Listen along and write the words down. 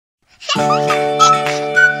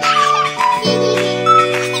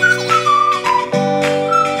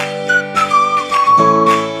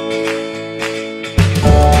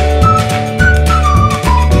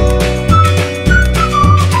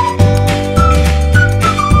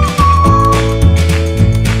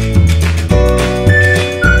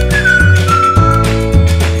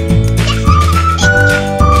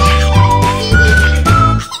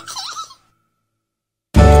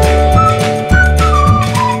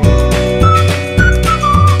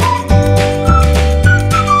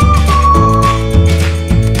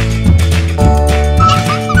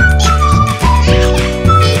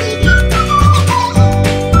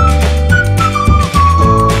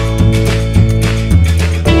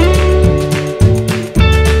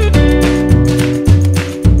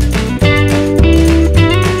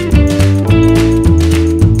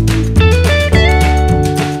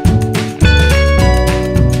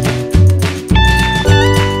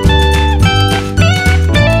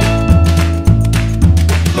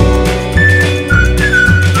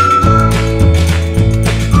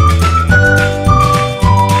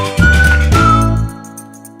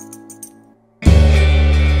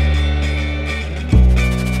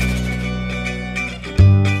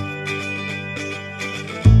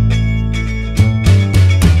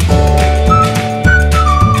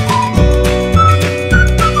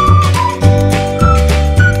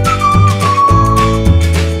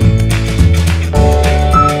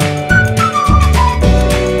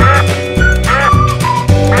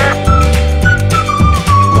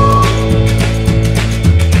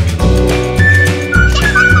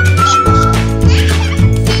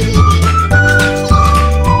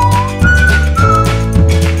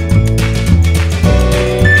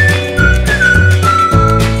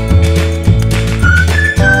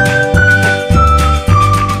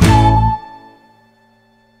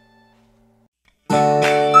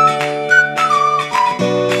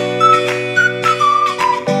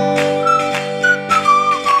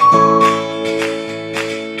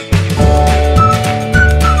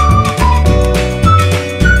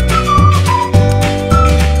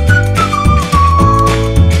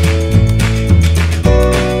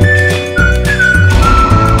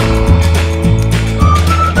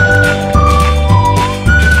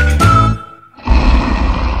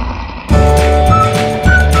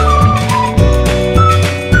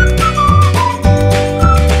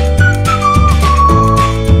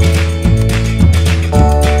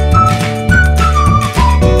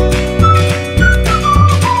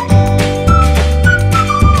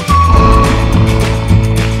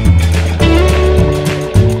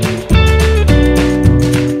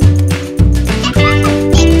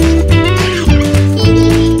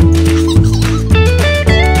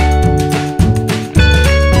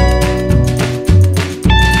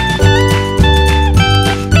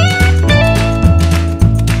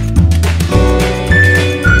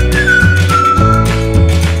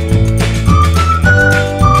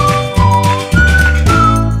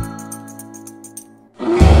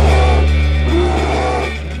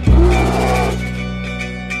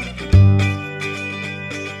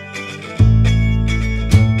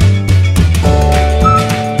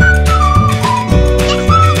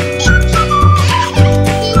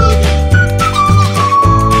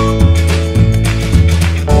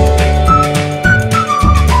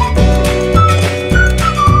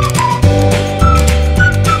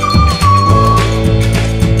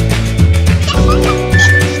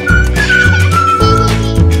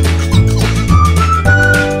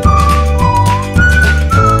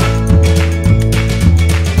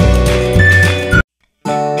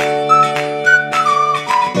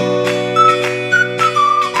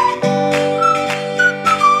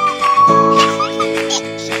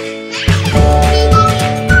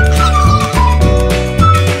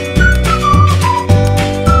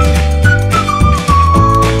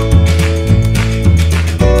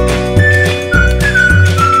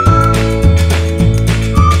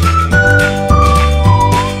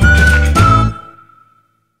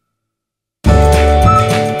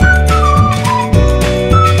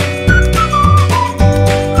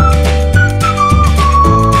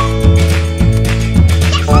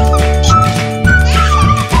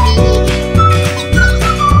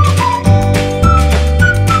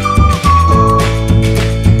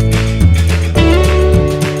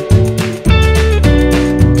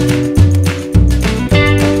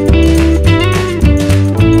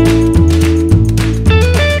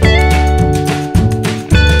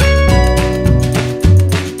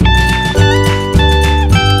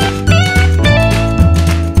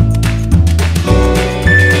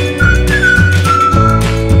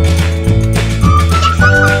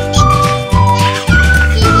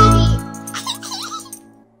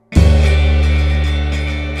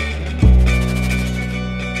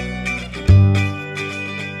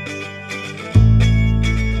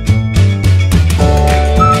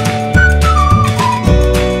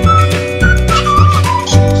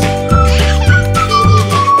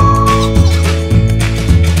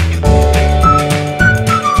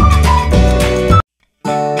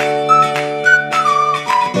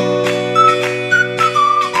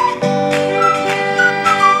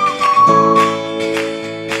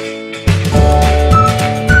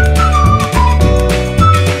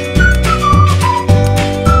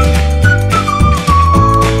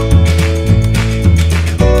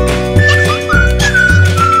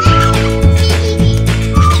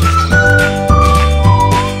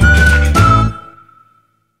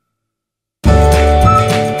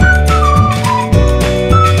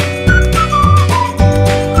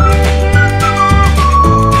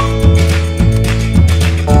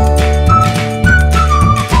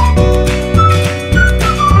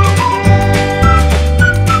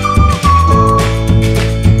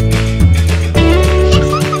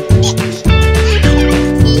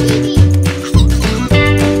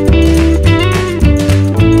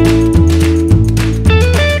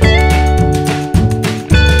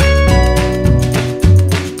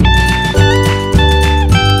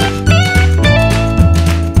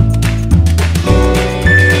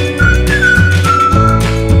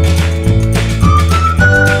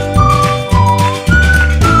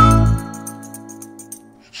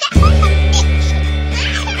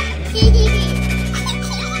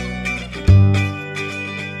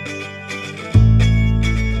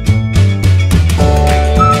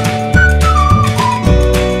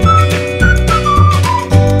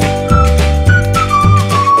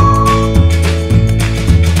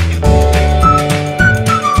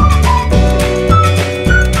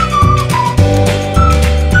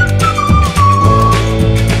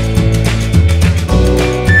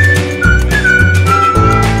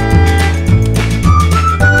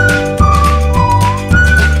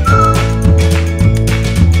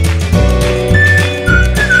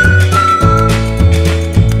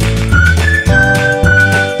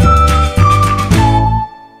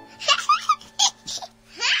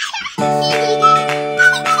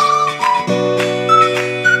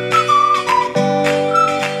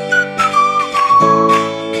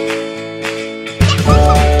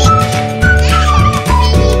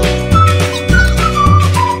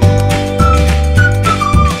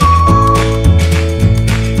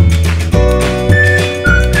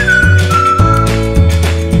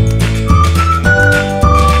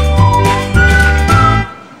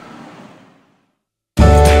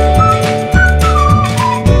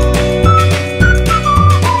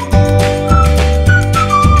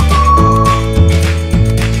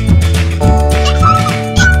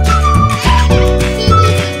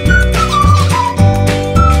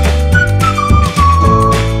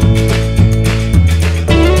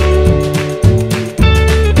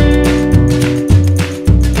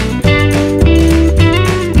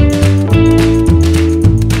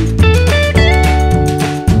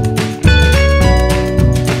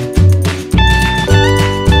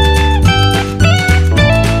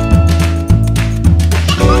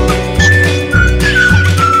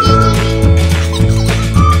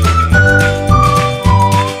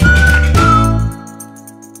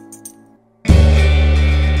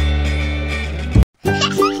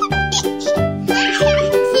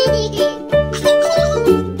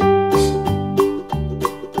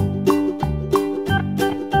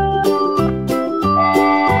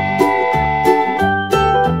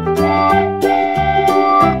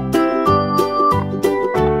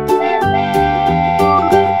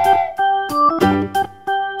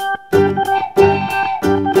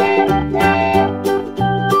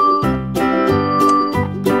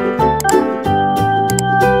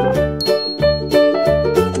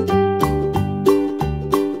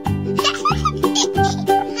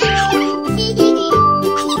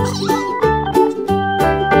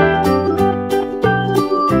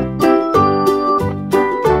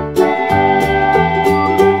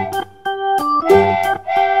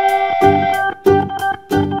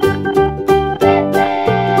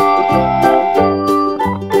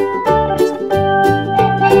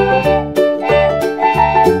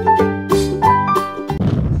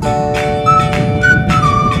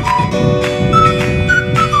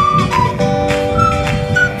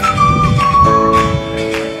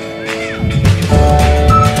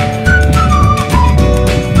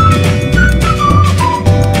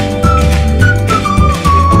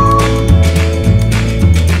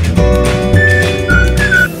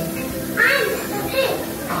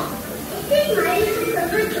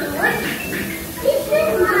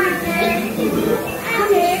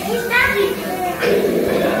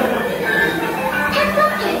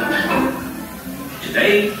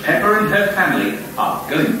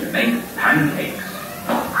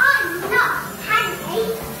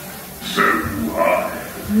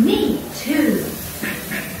Me too.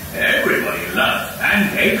 Everybody loves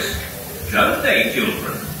pancakes, don't they,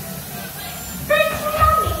 children? But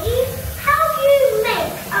Mummy, how do you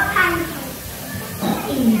make a pancake?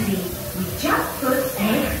 Easy. We just put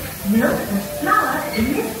eggs, milk and flour in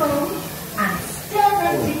this bowl and stir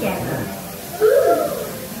them together.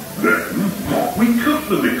 Then we cook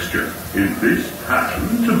the mixture in this pan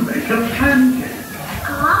to make a pancake.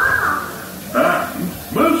 Ah! And,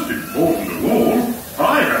 most important of all,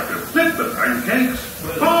 I have to flip the pancakes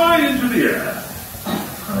high into the air.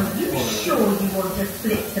 Are you sure you want to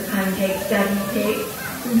flip the pancakes, Daddy Pig?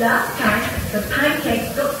 Last time, the pancakes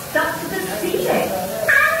got stuck to the ceiling.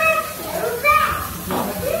 And they're still there. Look!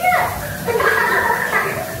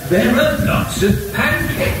 There are lots of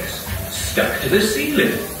pancakes stuck to the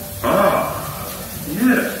ceiling. Ah,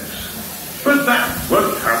 yes. But that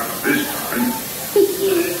won't happen this time.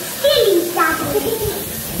 Silly Daddy.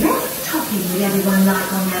 What topping would everyone like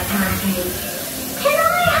on their pancakes? Can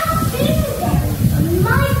I have blueberries on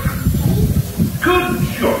my pancake? Good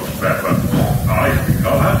shot, Peppa. I think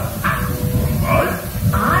I'll have apples on mine.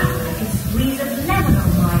 I like a squeeze of lemon on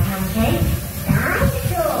my pancake. I'm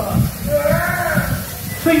sure.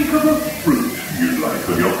 Think of a fruit you'd like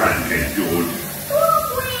on your pancake, George.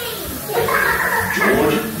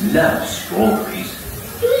 George loves strawberries.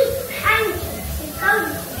 These pancakes are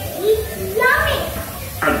going to be yummy.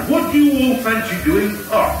 And what do you all fancy doing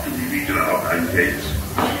after we've eaten our pancakes?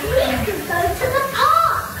 We could go to the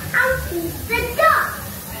park and feed the ducks.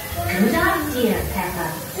 Good idea, Peppa.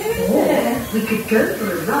 Or we could go for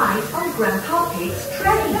a ride on Grandpa Pig's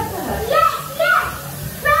train. Yes, yes.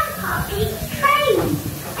 Grandpa Pig's train.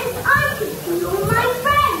 And I could see all my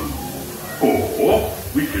friends. Or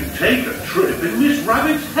we can take a trip in Miss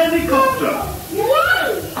Rabbit's helicopter.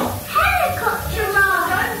 Yay! Helicopter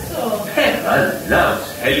ride. Peppa loves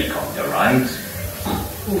helicopter rides.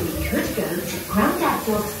 Or we could go to Grandad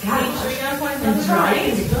Dog's garage and drive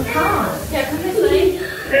in little cars.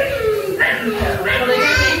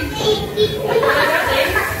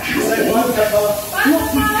 George, what would you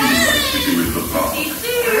like to do in the park?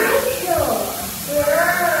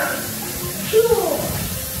 Sure.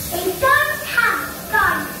 They don't have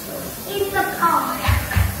dinosaurs in the park.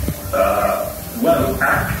 Well,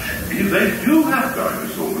 actually, they do have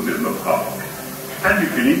dinosaurs in the park. And you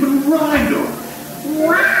can even ride them.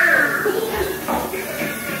 Wow.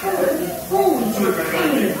 Before we do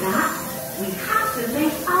any of that, we have to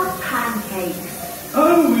make our pancakes.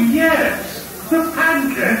 Oh, yes, the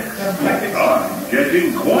pancakes. I'm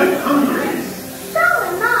getting quite hungry. So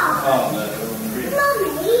am I.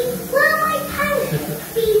 Mummy, will my pancakes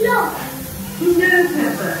be long? No,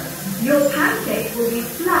 Peppa. Your pancake will be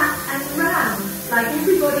flat and round, like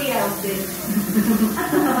everybody else's.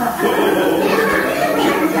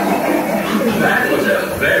 That was a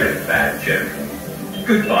very bad joke.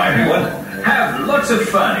 Goodbye, everyone. Have lots of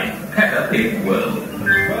fun in Peppa Pig World.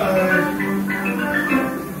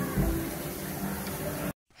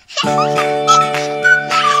 Bye.